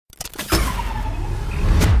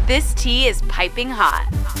This tea is piping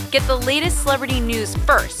hot. Get the latest celebrity news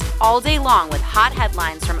first all day long with hot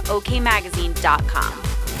headlines from okmagazine.com.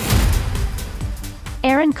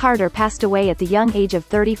 Aaron Carter passed away at the young age of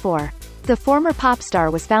 34. The former pop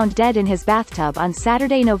star was found dead in his bathtub on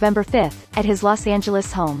Saturday, November 5th, at his Los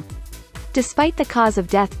Angeles home. Despite the cause of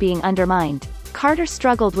death being undermined, Carter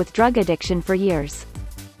struggled with drug addiction for years.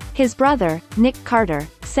 His brother, Nick Carter,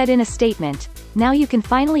 said in a statement, "Now you can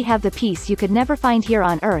finally have the peace you could never find here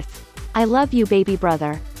on Earth. I love you, baby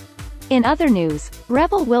brother." In other news,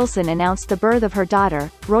 Rebel Wilson announced the birth of her daughter,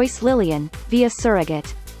 Royce Lillian, via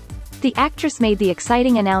surrogate. The actress made the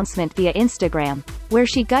exciting announcement via Instagram, where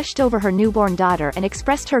she gushed over her newborn daughter and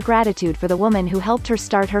expressed her gratitude for the woman who helped her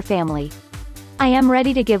start her family. "I am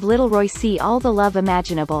ready to give little Royce all the love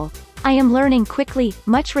imaginable. I am learning quickly,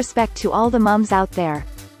 much respect to all the mums out there.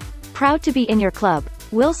 Proud to be in your club,"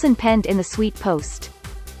 Wilson penned in the sweet post.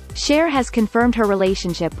 Cher has confirmed her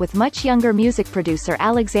relationship with much younger music producer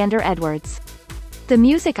Alexander Edwards. The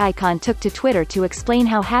music icon took to Twitter to explain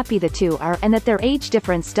how happy the two are and that their age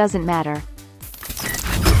difference doesn't matter.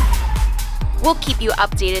 We'll keep you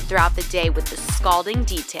updated throughout the day with the scalding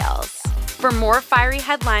details. For more fiery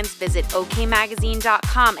headlines, visit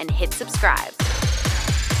okmagazine.com and hit subscribe.